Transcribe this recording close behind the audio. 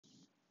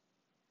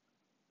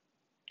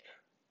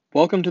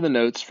Welcome to the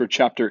notes for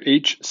Chapter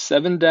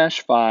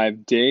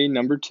H7-5, Day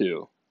number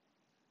 2.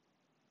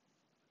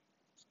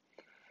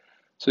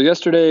 So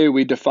yesterday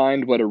we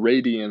defined what a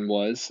radian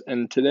was,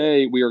 and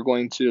today we are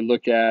going to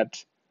look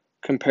at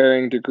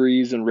comparing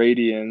degrees and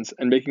radians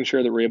and making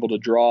sure that we're able to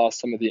draw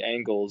some of the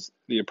angles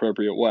the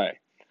appropriate way.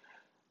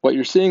 What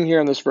you're seeing here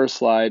on this first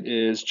slide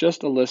is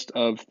just a list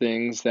of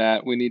things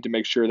that we need to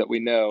make sure that we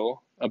know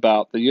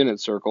about the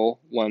unit circle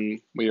when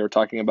we are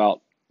talking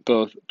about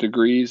both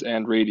degrees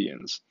and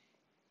radians.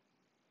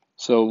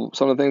 So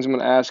some of the things I'm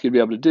going to ask you to be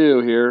able to do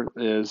here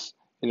is,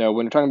 when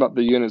you're talking about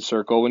the unit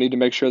circle, we need to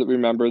make sure that we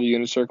remember the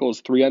unit circle is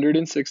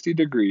 360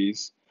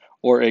 degrees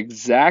or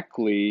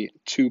exactly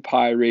 2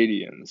 pi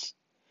radians.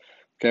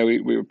 Okay,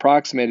 we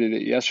approximated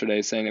it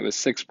yesterday saying it was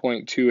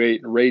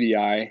 6.28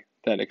 radii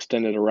that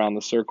extended around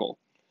the circle.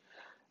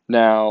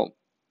 Now,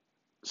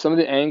 some of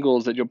the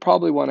angles that you'll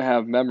probably want to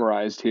have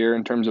memorized here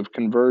in terms of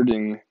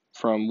converting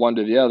from one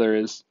to the other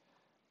is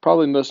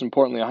probably most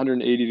importantly,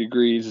 180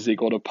 degrees is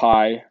equal to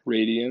pi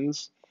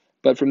radians.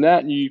 But from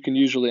that, you can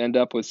usually end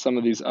up with some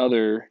of these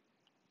other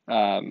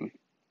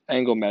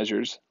angle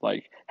measures,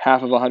 like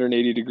half of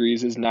 180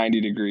 degrees is 90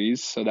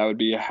 degrees, so that would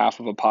be a half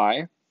of a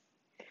pi.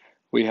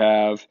 We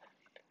have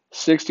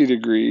 60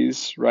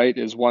 degrees, right,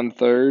 is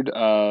 1/3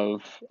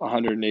 of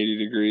 180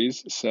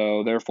 degrees,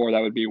 so therefore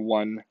that would be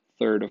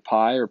 1/3 of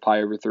pi, or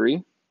pi over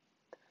 3.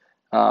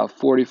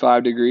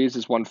 45 degrees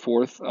is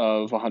 1/4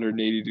 of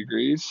 180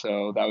 degrees,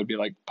 so that would be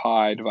like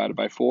pi divided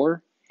by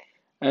 4.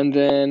 And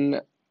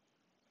then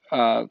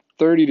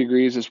 30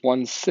 degrees is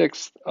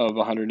 1/6 of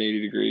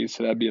 180 degrees,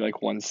 so that'd be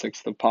like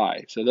 1/6 of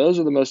pi. So those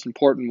are the most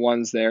important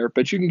ones there,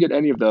 but you can get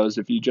any of those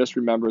if you just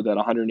remember that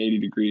 180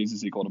 degrees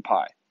is equal to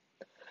pi.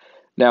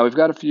 Now we've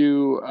got a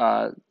few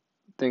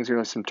things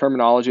here, some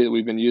terminology that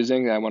we've been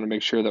using that I want to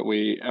make sure that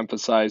we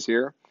emphasize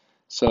here.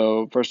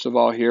 So first of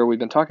all here, we've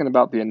been talking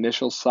about the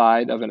initial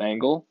side of an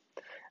angle.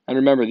 And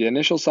remember, the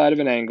initial side of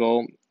an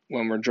angle,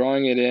 when we're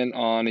drawing it in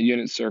on a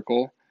unit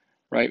circle,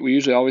 right, we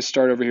usually always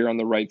start over here on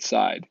the right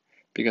side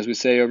because we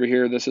say over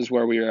here, this is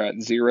where we are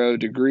at 0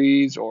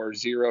 degrees or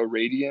 0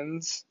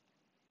 radians.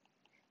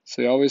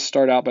 So we always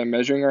start out by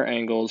measuring our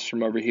angles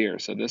from over here.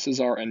 So this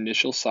is our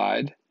initial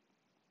side.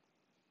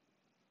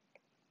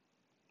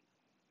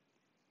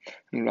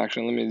 And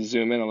actually, let me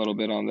zoom in a little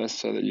bit on this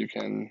so that you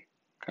can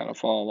kind of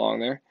follow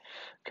along there.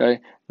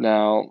 Okay,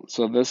 now,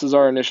 so this is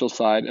our initial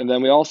side, and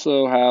then we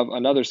also have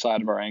another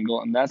side of our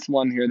angle, and that's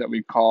one here that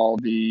we call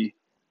the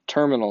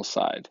terminal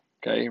side.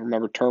 Okay,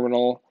 remember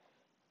terminal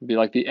would be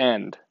like the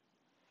end.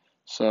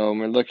 So when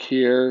we look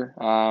here,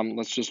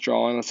 let's just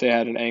draw in. Let's say I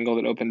had an angle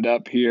that opened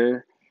up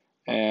here,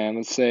 and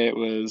let's say it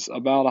was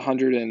about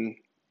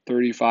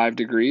 135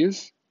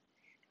 degrees,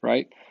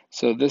 right?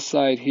 So this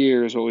side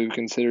here is what we would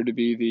consider to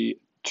be the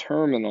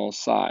terminal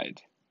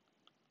side.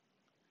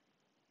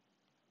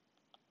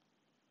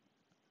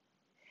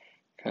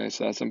 Okay,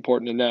 so that's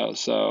important to know.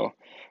 So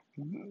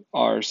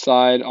our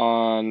side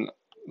on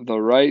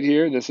the right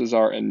here, this is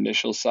our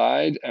initial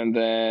side, and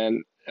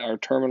then our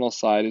terminal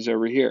side is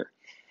over here.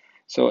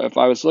 So if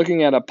I was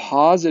looking at a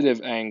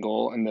positive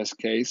angle in this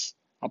case,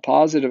 a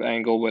positive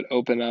angle would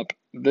open up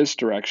this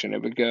direction.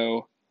 It would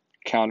go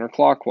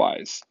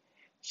counterclockwise.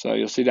 So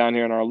you'll see down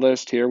here in our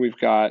list here, we've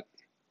got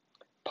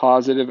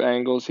positive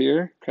angles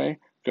here, okay,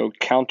 go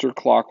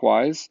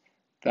counterclockwise.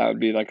 That would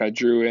be like I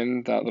drew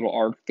in that little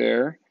arc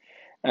there.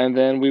 And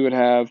then we would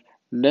have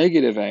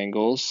negative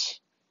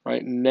angles,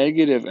 right?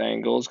 Negative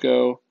angles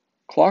go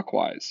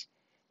clockwise.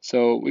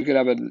 So we could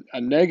have a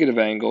negative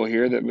angle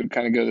here that would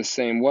kind of go the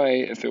same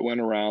way if it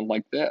went around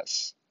like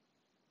this.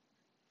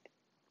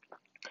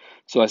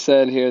 So I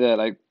said here that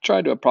I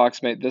tried to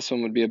approximate this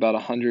one would be about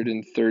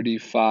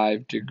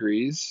 135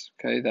 degrees.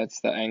 Okay,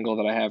 that's the angle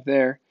that I have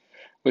there,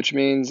 which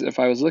means if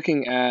I was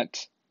looking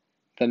at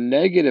the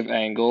negative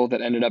angle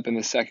that ended up in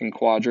the second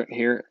quadrant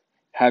here,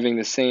 having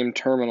the same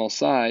terminal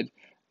side,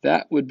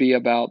 that would be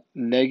about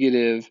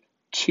negative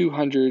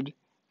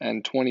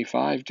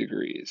 225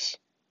 degrees.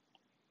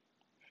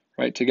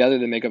 Right, together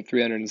they make up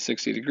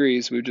 360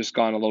 degrees. We've just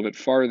gone a little bit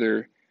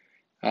farther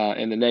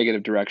in the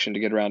negative direction to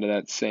get around to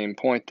that same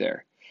point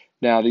there.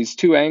 Now, these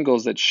two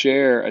angles that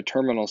share a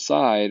terminal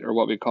side are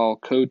what we call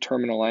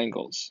coterminal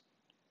angles.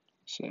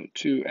 So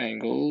two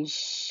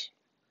angles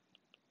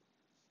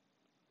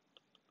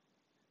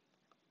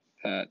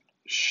that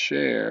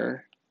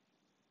share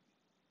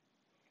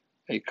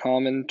a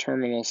common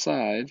terminal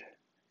side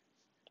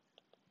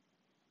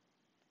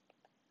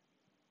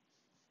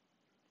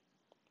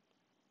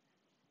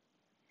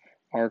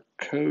are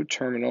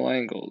coterminal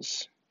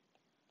angles.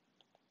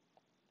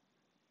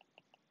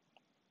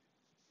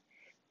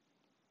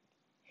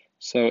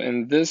 So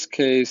in this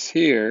case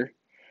here,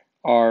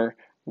 are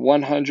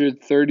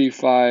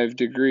 135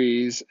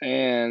 degrees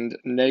and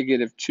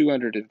negative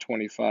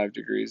 225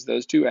 degrees.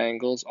 Those two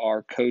angles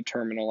are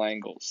coterminal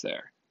angles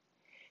there.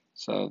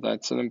 So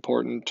that's an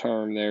important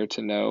term there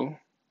to know,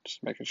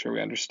 just making sure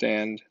we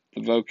understand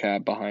the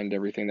vocab behind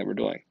everything that we're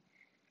doing.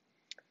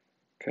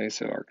 Okay,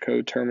 so our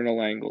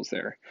coterminal angles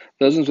there.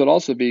 Those ones would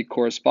also be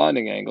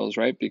corresponding angles,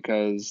 right?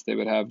 Because they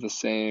would have the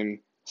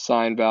same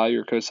sine value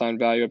or cosine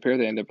value up here.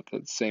 They end up at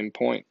the same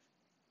point.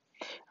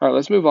 All right,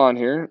 let's move on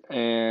here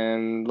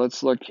and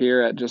let's look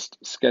here at just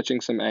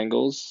sketching some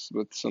angles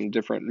with some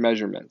different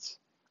measurements.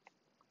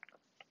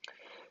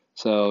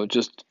 So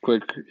just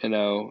quick,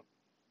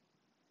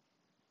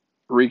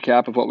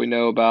 recap of what we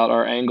know about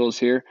our angles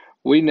here.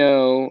 We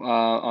know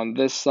on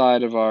this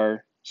side of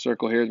our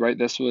circle here, right,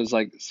 this was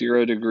like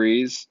 0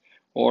 degrees,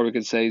 or we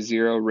could say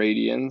 0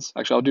 radians.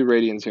 Actually, I'll do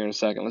radians here in a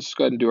second. Let's just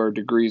go ahead and do our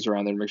degrees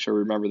around there to make sure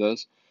we remember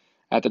those.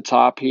 At the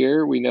top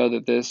here, we know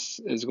that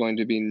this is going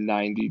to be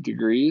 90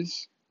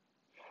 degrees.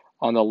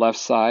 On the left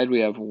side,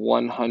 we have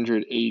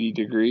 180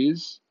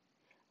 degrees.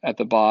 At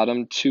the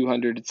bottom,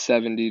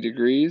 270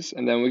 degrees.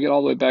 And then we get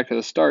all the way back to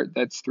the start,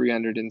 that's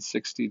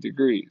 360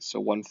 degrees. So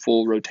one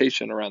full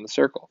rotation around the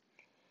circle.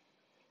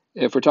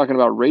 If we're talking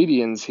about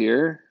radians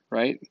here,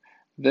 right,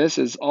 this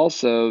is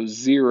also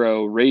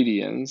 0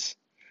 radians.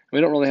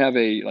 We don't really have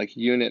a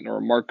unit or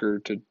a marker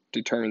to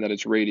determine that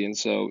it's radians,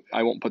 so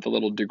I won't put the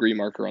little degree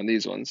marker on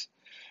these ones.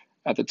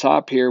 At the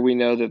top here, we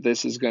know that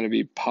this is going to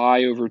be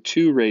pi over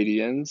 2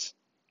 radians.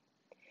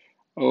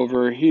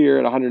 Over here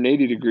at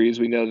 180 degrees,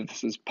 we know that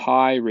this is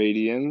pi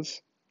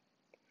radians.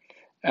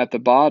 At the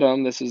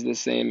bottom, this is the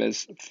same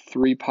as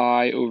 3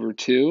 pi over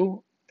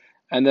 2.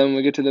 And then when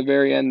we get to the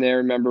very end there,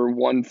 remember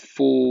one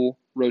full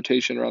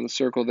rotation around the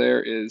circle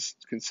there is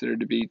considered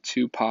to be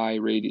 2 pi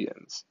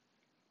radians.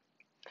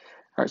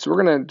 All right, so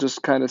we're going to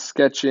just kind of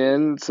sketch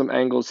in some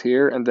angles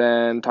here and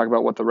then talk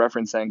about what the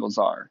reference angles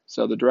are.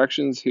 So the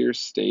directions here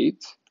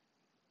state,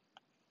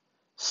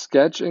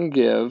 sketch and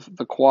give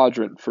the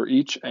quadrant for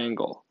each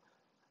angle.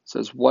 It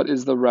says, what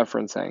is the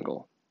reference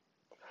angle?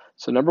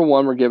 So number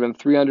one, we're given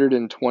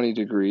 320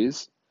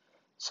 degrees.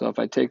 So if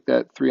I take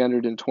that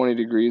 320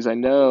 degrees, I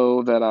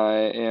know that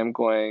I am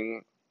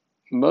going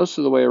most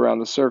of the way around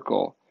the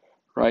circle,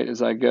 right?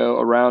 As I go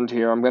around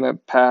here, I'm going to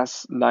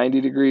pass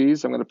 90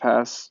 degrees, I'm going to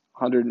pass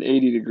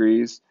 180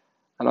 degrees,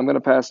 and I'm going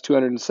to pass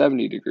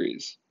 270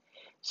 degrees.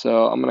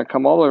 So I'm going to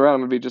come all the way around. I'm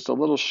going to be just a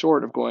little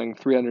short of going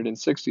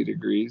 360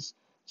 degrees.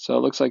 So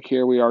it looks like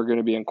here we are going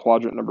to be in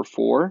quadrant number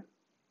 4.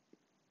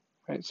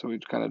 Right, so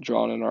we've kind of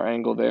drawn in our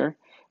angle there.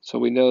 So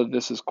we know that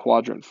this is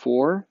quadrant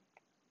 4.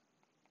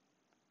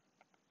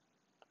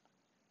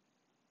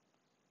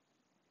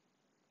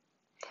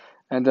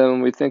 And then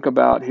when we think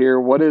about here,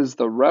 what is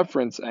the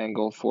reference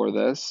angle for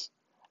this?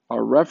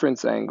 Our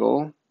reference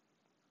angle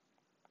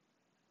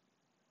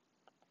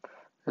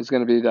is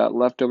going to be that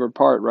leftover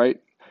part, right?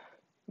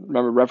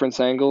 Remember, reference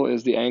angle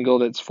is the angle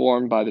that's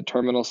formed by the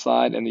terminal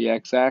side and the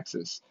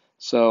x-axis.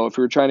 So if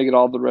we were trying to get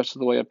all the rest of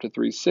the way up to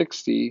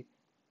 360,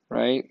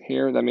 right,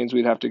 here, that means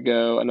we'd have to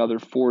go another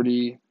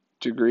 40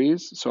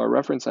 degrees. So our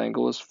reference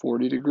angle is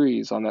 40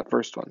 degrees on that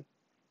first one.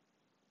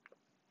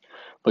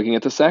 Looking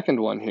at the second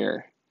one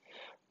here,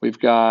 we've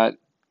got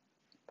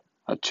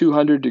a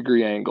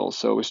 200-degree angle.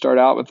 So we start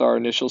out with our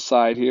initial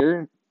side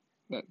here,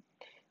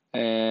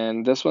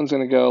 and this one's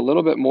going to go a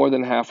little bit more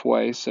than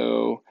halfway.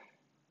 So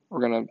we're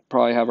going to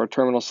probably have our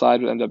terminal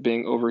side end up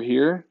being over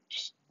here.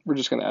 We're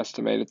just going to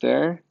estimate it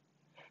there.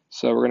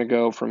 So we're going to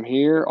go from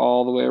here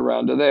all the way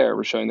around to there.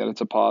 We're showing that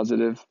it's a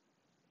positive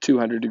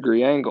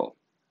 200-degree angle.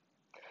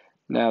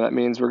 Now that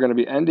means we're going to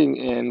be ending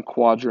in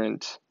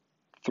quadrant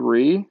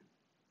 3.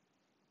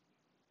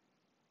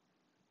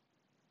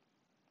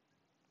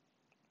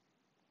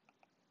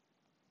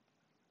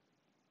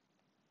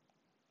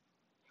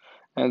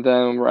 And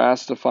then we're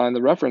asked to find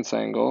the reference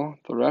angle.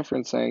 The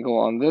reference angle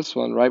on this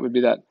one, right, would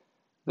be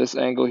this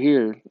angle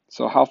here.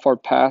 So how far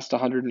past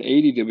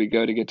 180 did we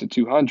go to get to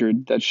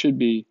 200? That should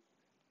be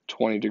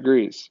 20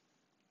 degrees.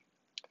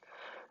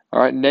 All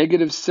right,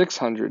 negative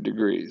 600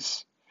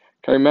 degrees.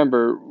 Okay,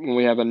 remember, when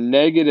we have a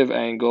negative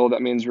angle,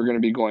 that means we're going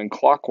to be going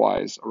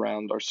clockwise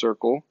around our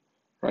circle,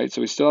 right?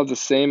 So we still have the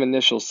same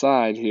initial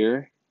side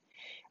here.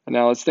 And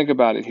now let's think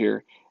about it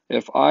here.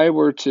 If I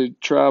were to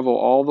travel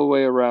all the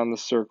way around the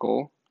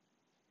circle,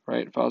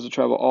 right? If I was to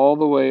travel all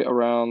the way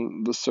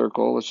around the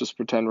circle, let's just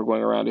pretend we're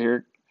going around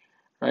here,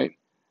 right?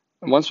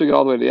 And once we get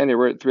all the way to the end here,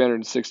 we're at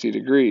 360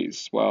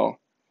 degrees. Well,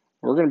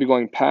 we're going to be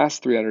going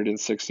past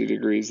 360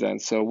 degrees then.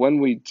 So when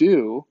we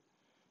go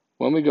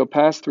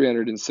past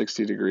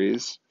 360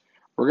 degrees,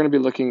 we're going to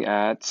be looking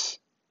at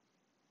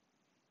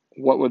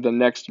what would the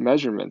next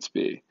measurements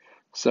be.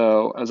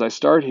 So as I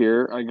start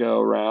here, I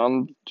go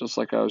around, just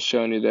like I was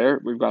showing you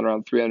there, we've gone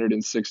around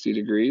 360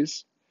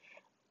 degrees.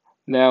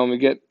 Now when we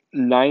get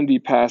 90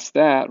 past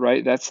that,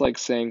 right, that's like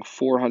saying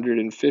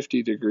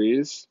 450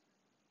 degrees.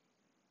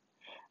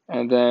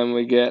 And then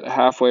we get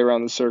halfway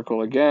around the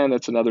circle again,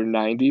 that's another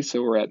 90,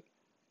 so we're at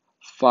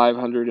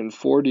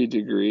 540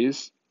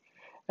 degrees.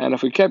 And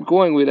if we kept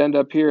going, we'd end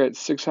up here at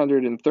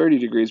 630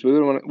 degrees. We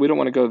don't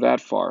want to go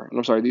that far.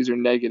 I'm sorry, these are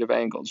negative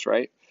angles,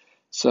 right?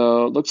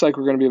 So it looks like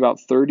we're going to be about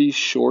 30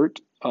 short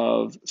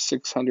of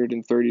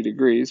 630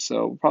 degrees.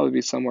 So we'll probably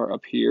be somewhere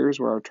up here is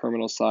where our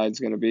terminal side is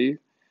going to be.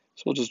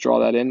 So we'll just draw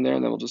that in there,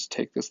 and then we'll just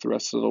take this the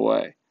rest of the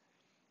way.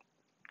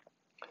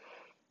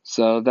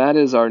 So that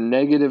is our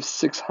negative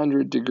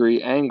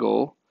 600-degree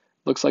angle.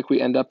 Looks like we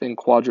end up in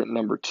quadrant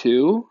number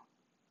 2.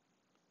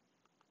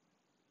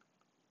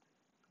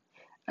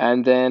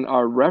 And then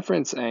our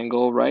reference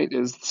angle, right,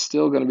 is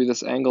still going to be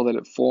this angle that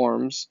it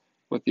forms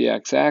with the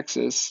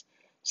x-axis.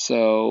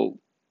 So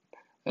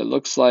it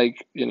looks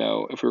like,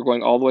 if we're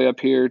going all the way up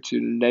here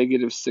to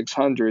negative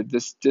 600,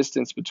 this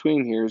distance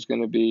between here is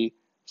going to be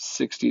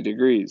 60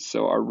 degrees.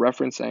 So our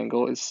reference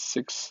angle is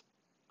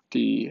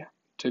 60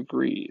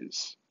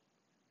 degrees.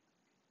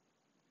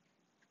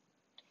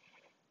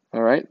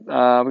 All right,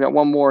 we got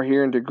one more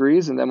here in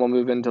degrees, and then we'll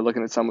move into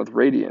looking at some with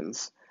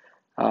radians.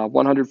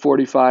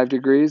 145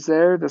 degrees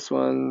there. This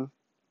one,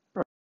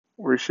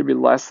 we should be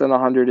less than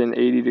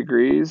 180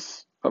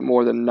 degrees, but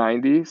more than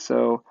 90.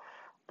 So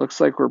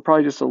looks like we're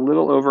probably just a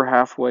little over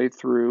halfway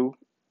through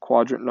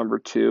quadrant number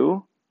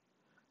 2.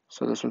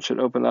 So this one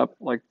should open up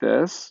like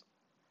this.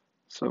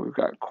 So we've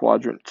got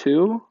quadrant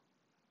 2.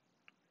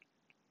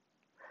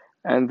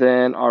 And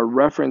then our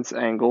reference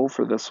angle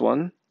for this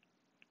one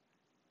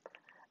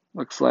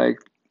looks like,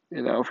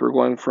 if we're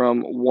going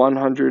from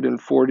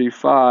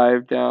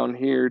 145 down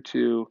here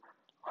to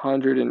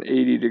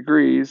 180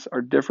 degrees,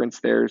 our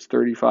difference there is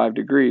 35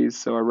 degrees.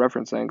 So our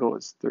reference angle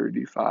is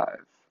 35.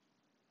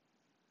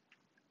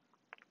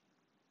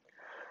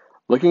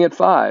 Looking at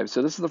 5.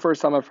 So this is the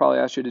first time I've probably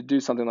asked you to do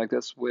something like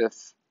this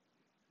with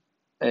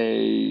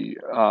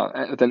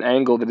an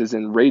angle that is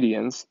in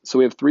radians. So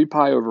we have 3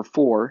 pi over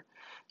 4.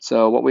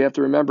 So what we have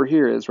to remember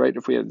here is, right,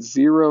 if we have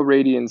 0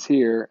 radians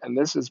here, and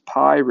this is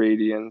pi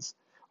radians,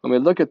 when we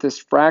look at this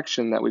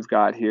fraction that we've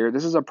got here,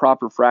 this is a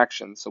proper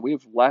fraction. So we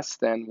have less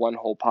than 1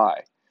 whole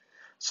pi.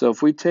 So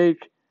if we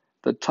take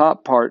the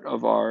top part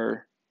of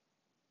our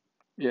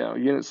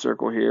unit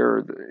circle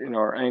here, or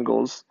our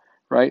angles,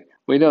 right,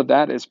 we know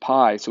that is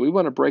pi. So we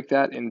want to break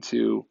that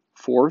into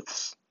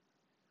fourths,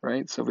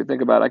 right? So if we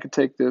think about it, I could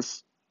take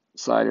this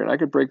side here and I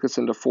could break this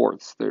into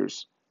fourths.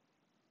 There's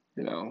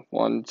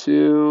 1,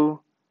 2,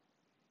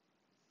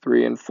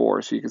 3, and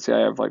 4. So you can see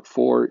I have like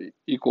 4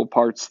 equal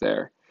parts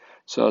there.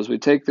 So as we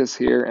take this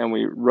here and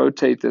we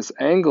rotate this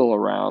angle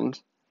around,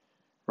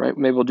 right,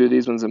 maybe we'll do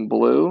these ones in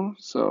blue.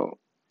 So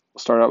we'll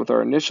start out with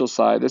our initial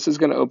side. This is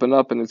going to open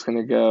up and it's going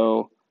to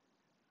go,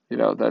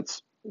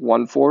 that's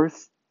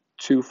 1/4,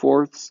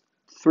 2/4,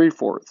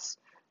 3/4.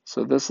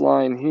 So this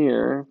line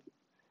here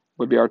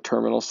would be our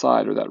terminal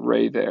side, or that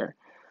ray there.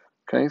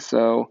 Okay,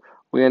 so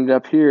we ended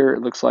up here,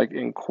 it looks like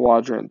in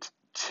quadrant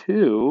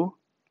 2,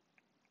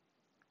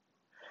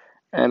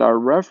 and our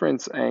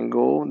reference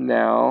angle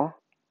now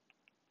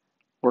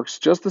works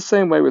just the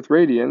same way with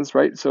radians,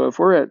 right? So if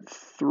we're at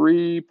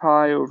 3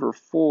 pi over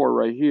 4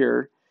 right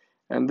here,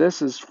 and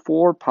this is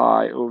 4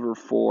 pi over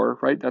 4,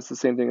 right? That's the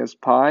same thing as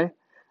pi.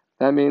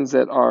 That means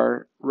that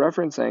our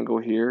reference angle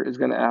here is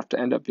going to have to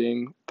end up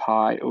being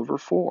pi over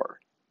 4.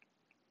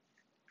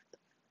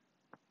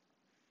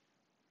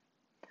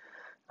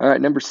 All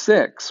right, number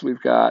 6,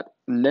 we've got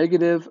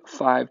negative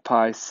 5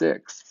 pi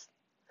 6.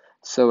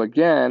 So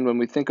again, when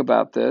we think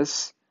about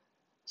this,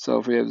 so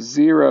if we have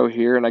 0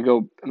 here and I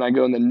go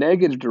in the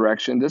negative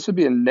direction, this would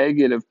be a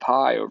negative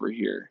pi over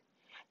here.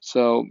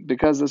 So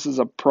because this is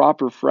a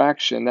proper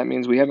fraction, that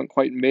means we haven't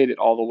quite made it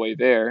all the way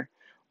there.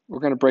 We're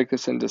going to break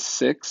this into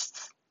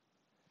sixths.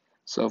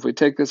 So if we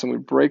take this and we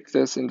break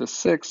this into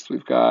sixths,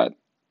 we've got,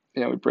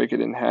 we break it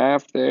in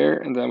half there,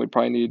 and then we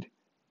probably need,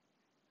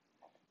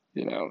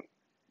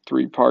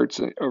 3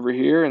 parts over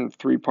here and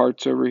 3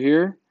 parts over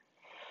here.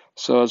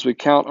 So as we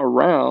count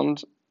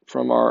around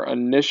from our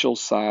initial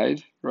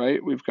side,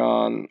 right, we've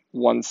gone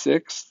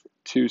 1/6,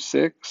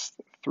 2/6,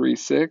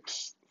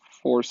 3/6,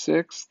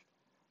 4/6,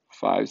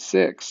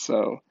 5/6.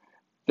 So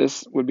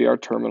this would be our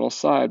terminal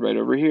side right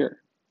over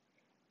here.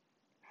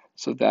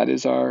 So that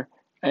is our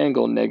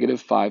angle,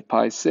 negative 5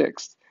 pi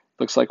 6.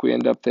 Looks like we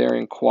end up there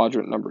in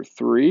quadrant number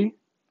 3.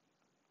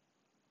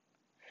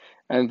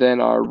 And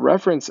then our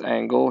reference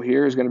angle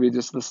here is going to be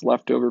just this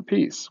leftover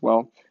piece.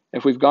 Well,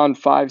 if we've gone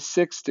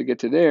 5/6 to get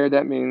to there,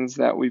 that means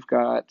that we've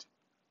got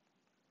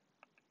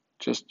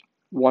just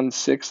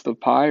 1/6 of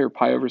pi, or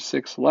pi over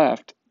 6,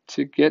 left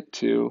to get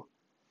to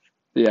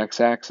the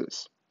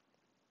x-axis.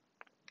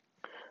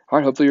 All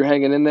right, hopefully you're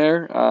hanging in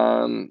there.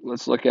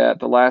 Let's look at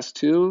the last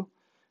two.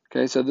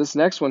 Okay, so this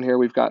next one here,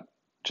 we've got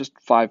just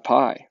 5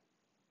 pi.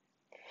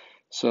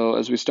 So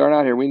as we start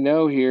out here, we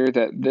know here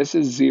that this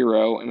is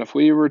 0, and if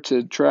we were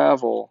to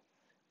travel,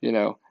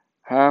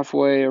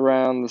 halfway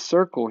around the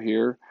circle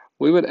here,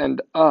 we would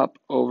end up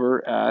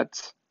over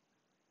at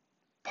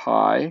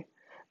pi.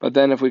 But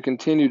then if we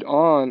continued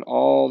on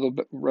all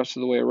the rest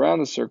of the way around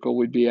the circle,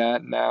 we'd be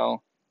at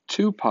now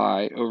 2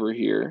 pi over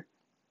here.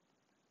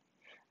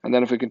 And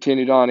then if we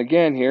continued on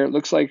again here, it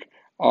looks like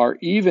our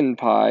even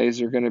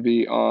pi's are going to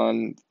be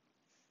on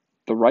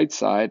the right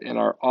side, and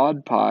our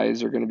odd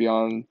pi's are going to be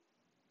on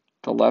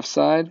the left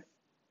side.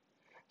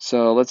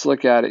 So let's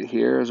look at it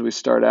here. As we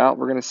start out,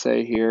 we're going to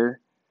say here,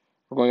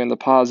 we're going in the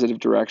positive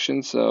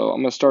direction. So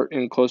I'm going to start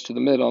in close to the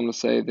middle. I'm going to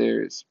say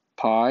there's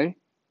pi,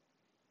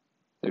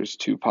 there's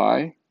 2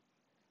 pi,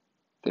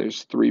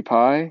 there's 3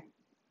 pi,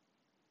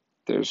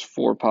 there's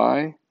 4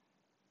 pi,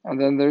 and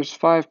then there's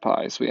 5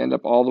 pi. So we end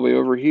up all the way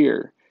over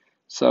here.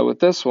 So with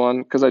this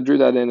one, because I drew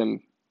that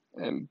in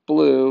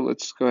blue,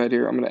 let's go ahead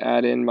here. I'm going to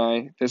add in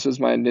this is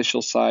my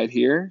initial side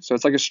here. So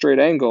it's like a straight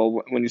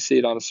angle when you see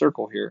it on a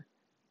circle here.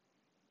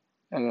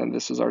 And then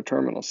this is our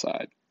terminal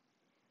side.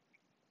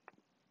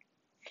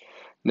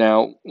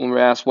 Now, when we're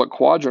asked what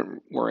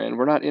quadrant we're in,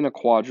 we're not in a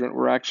quadrant.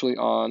 We're actually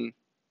on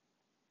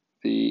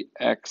the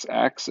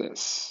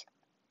x-axis.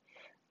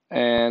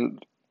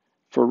 And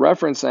for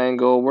reference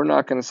angle, we're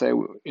not going to say,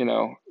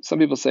 some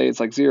people say it's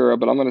like 0,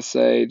 but I'm going to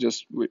say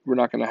just we're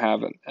not going to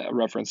have a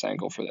reference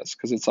angle for this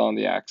because it's on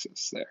the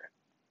axis there.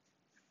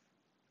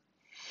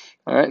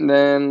 All right, and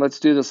then let's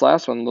do this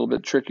last one, a little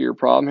bit trickier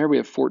problem here. We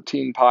have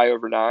 14 pi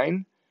over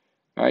 9.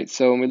 All right,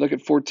 so when we look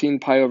at 14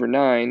 pi over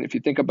 9, if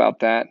you think about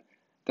that,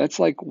 that's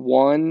like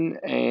 1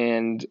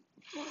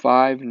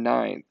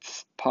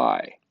 5/9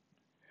 pi,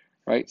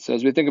 right? So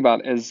as we think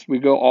about it, as we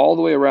go all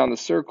the way around the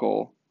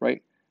circle,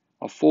 right,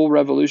 a full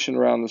revolution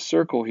around the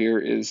circle here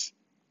is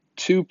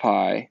 2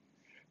 pi.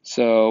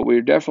 So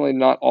we're definitely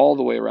not all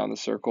the way around the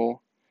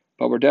circle,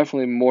 but we're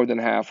definitely more than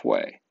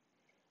halfway.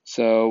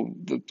 So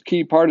the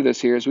key part of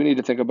this here is we need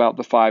to think about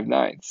the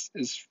 5/9.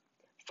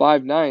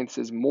 5/9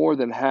 is more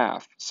than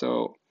half.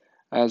 So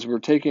as we're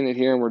taking it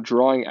here and we're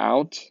drawing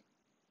out,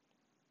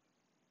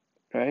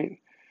 right?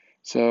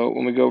 So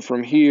when we go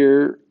from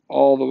here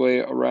all the way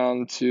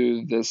around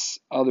to this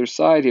other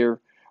side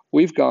here,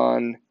 we've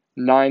gone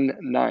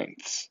 9/9.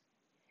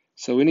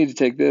 So we need to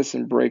take this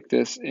and break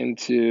this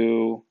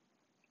into,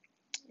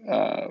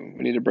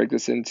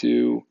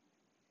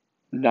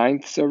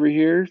 ninths over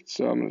here.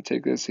 So I'm going to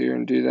take this here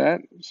and do that.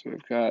 So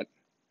we've got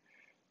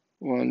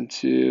 1,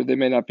 2, they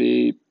may not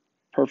be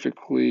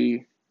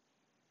perfectly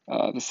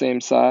the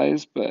same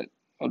size, but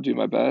I'll do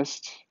my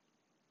best.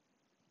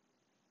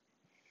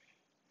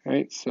 All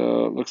right,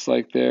 so it looks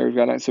like there we've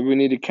got, so we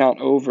need to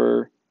count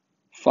over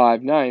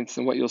 5/9,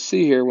 and what you'll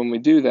see here when we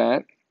do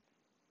that,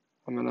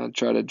 I'm going to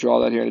try to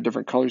draw that here in a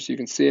different color so you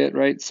can see it,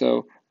 right?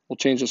 So we'll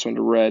change this one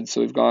to red. So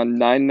we've gone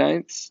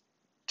 9/9,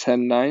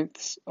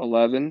 10/9,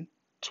 11,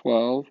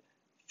 12,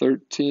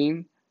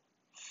 13,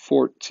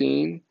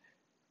 14,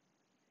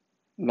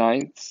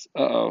 ninths.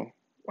 Oh,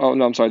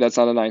 no, I'm sorry, that's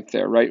not a ninth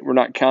there, right? We're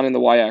not counting the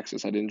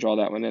y-axis. I didn't draw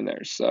that one in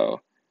there.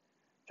 So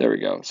there we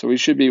go. So we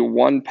should be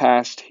 1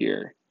 past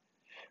here.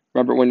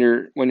 Remember, when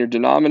your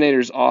denominator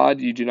is odd,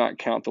 you do not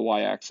count the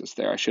y-axis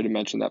there. I should have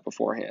mentioned that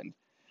beforehand.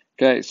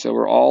 Okay, so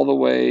we're all the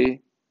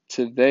way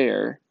to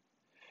there.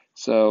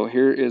 So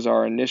here is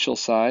our initial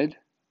side,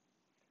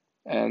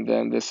 and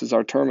then this is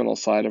our terminal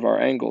side of our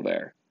angle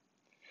there.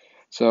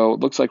 So it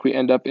looks like we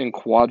end up in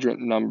quadrant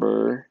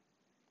number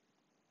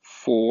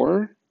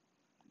 4.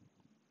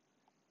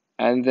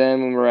 And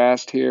then when we're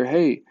asked here,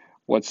 hey,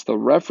 what's the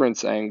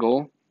reference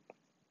angle?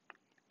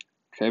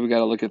 Okay, we got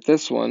to look at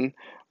this one.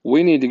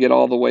 We need to get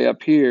all the way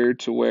up here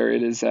to where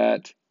it is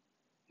at,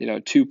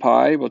 2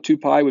 pi. Well, 2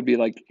 pi would be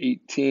like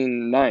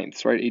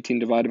 18/9, right? 18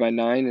 divided by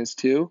 9 is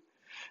 2.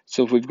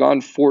 So if we've gone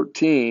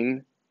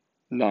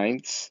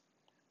 14/9,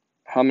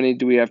 how many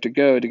do we have to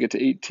go to get to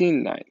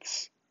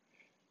 18/9?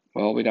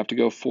 Well, we'd have to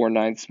go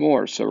 4/9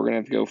 more. So we're going to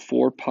have to go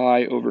 4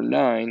 pi over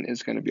 9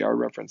 is going to be our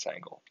reference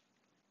angle.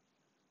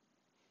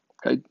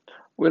 Okay,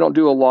 we don't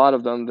do a lot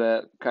of them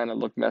that kind of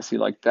look messy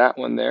like that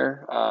one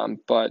there,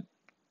 but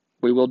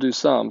we will do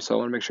some, so I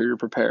want to make sure you're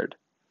prepared.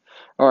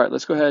 All right,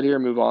 let's go ahead here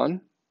and move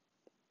on.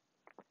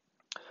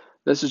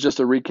 This is just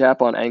a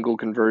recap on angle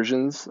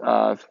conversions,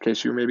 in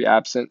case you were maybe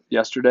absent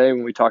yesterday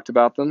when we talked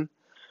about them.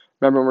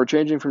 Remember, when we're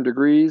changing from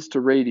degrees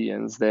to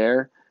radians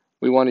there,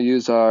 we want to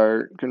use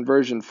our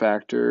conversion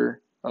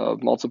factor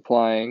of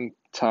multiplying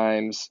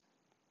times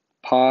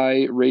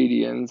pi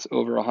radians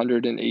over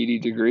 180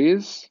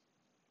 degrees.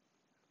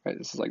 Right,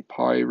 this is like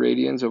pi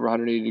radians over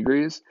 180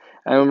 degrees.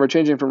 And when we're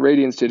changing from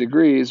radians to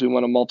degrees, we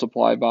want to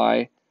multiply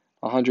by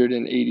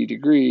 180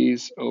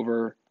 degrees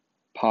over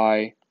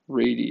pi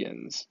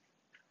radians.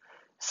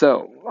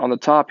 So on the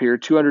top here,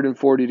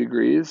 240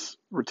 degrees,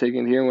 we're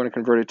taking here and want to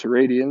convert it to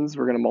radians.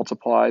 We're going to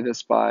multiply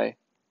this by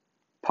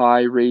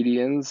pi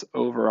radians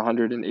over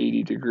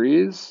 180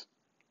 degrees.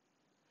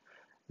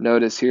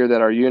 Notice here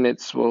that our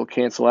units will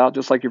cancel out,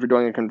 just like if you're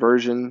doing a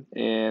conversion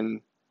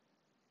in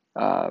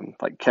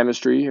like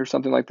chemistry or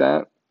something like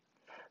that.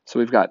 So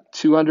we've got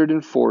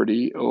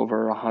 240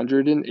 over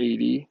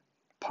 180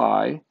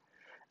 pi.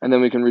 And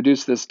then we can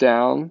reduce this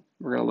down.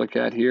 We're going to look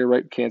at here,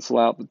 right? Cancel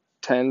out the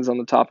 10s on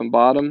the top and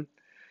bottom.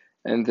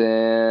 And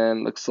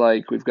then looks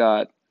like we've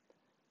got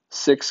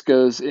 6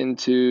 goes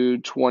into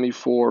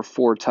 24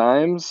 4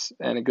 times,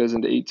 and it goes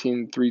into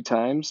 18 3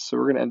 times. So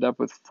we're going to end up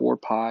with 4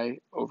 pi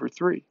over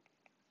 3.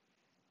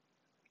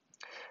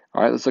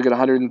 All right, let's look at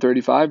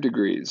 135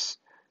 degrees.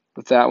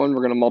 With that one,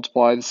 we're going to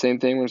multiply the same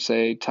thing. We're going to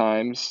say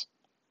times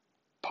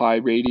pi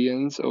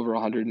radians over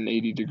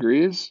 180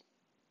 degrees.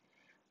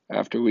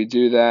 After we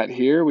do that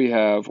here, we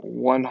have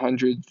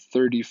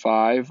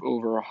 135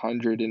 over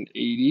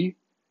 180.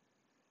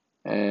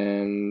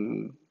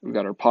 And we've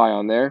got our pi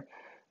on there.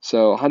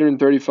 So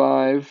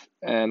 135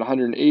 and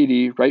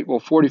 180, right? Well,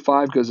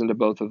 45 goes into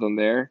both of them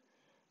there.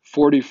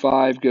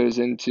 45 goes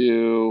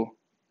into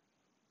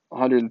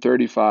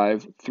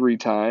 135 3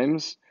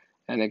 times,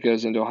 and it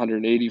goes into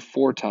 180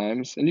 4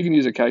 times. And you can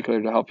use a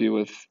calculator to help you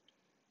with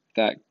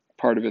that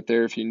part of it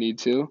there if you need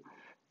to.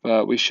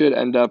 But we should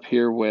end up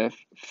here with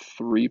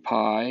 3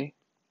 pi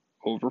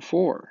over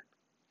 4.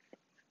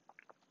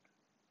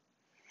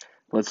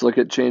 Let's look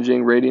at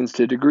changing radians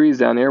to degrees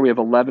down here. We have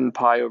 11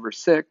 pi over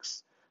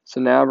 6. So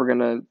now we're going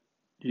to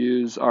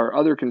use our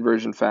other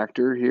conversion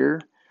factor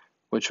here,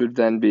 which would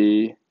then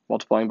be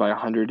multiplying by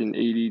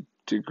 180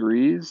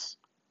 degrees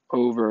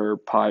over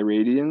pi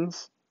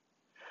radians.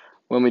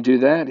 When we do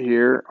that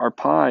here, our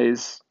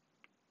pi's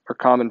are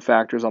common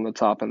factors on the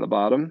top and the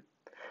bottom.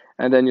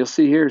 And then you'll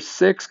see here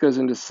 6 goes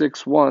into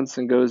 6 once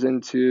and goes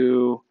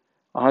into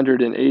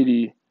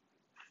 180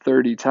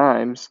 30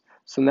 times.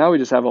 So now we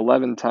just have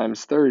 11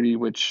 times 30,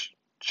 which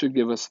should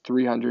give us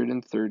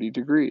 330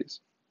 degrees.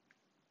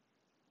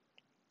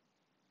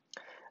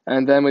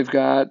 And then we've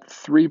got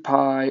 3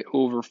 pi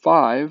over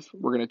 5.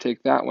 We're going to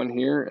take that one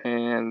here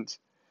and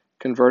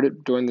convert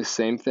it doing the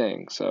same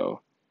thing.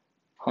 So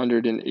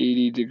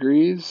 180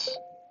 degrees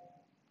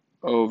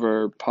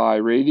over pi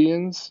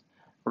radians.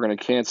 We're going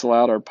to cancel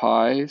out our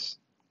pi's.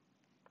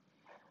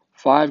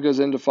 5 goes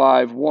into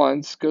 5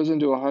 once, goes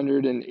into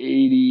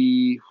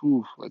 180,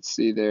 let's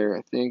see there,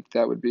 I think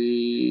that would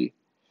be,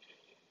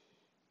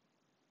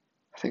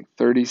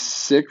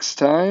 36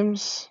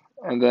 times.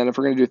 And then if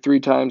we're going to do 3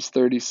 times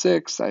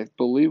 36, I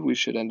believe we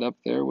should end up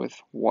there with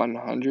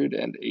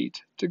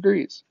 108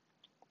 degrees.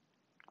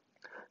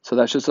 So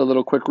that's just a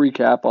little quick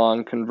recap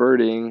on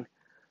converting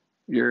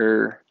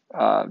your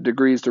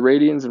degrees to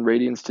radians and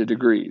radians to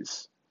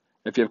degrees.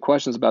 If you have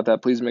questions about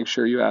that, please make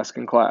sure you ask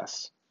in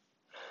class.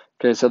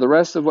 Okay, so the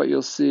rest of what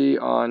you'll see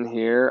on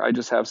here, I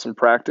just have some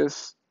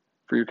practice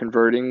for you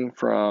converting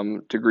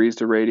from degrees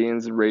to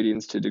radians and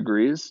radians to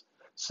degrees.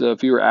 So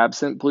if you were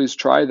absent, please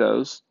try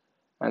those,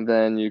 and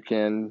then you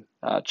can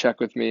check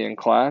with me in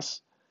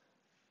class.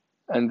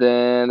 And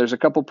then there's a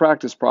couple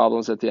practice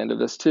problems at the end of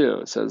this too.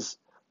 It says,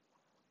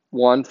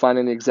 1,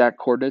 finding the exact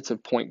coordinates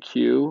of point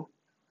Q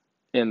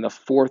in the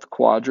 4th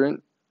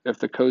quadrant if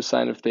the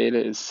cosine of theta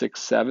is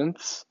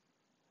 6/7.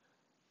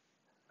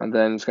 And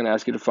then it's going to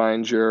ask you to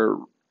find your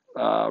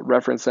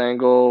reference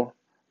angle,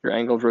 your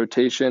angle of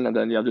rotation, and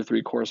then the other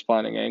 3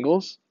 corresponding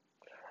angles.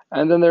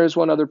 And then there's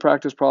one other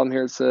practice problem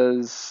here. It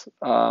says,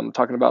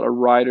 talking about a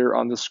rider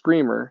on the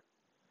screamer,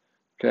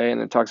 okay,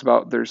 and it talks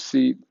about their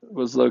seat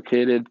was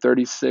located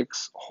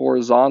 36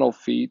 horizontal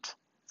feet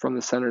from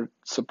the center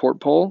support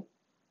pole,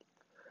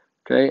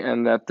 okay,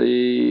 and that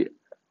the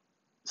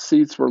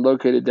seats were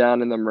located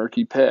down in the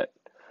murky pit.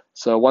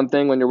 So one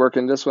thing when you're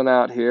working this one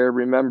out here,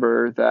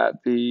 remember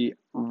that the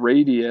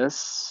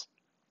radius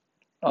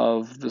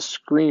of the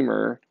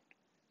screamer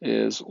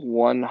is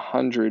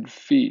 100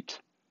 feet.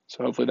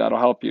 So hopefully that'll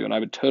help you. And I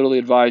would totally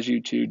advise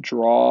you to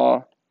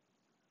draw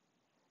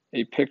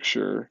a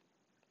picture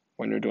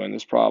when you're doing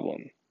this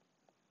problem.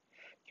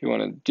 If you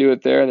want to do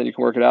it there, then you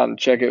can work it out and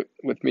check it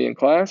with me in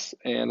class,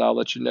 and I'll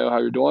let you know how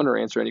you're doing or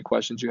answer any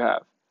questions you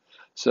have.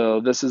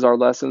 So this is our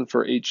lesson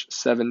for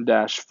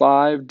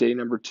H7-5, day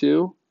number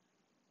 2.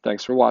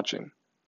 Thanks for watching.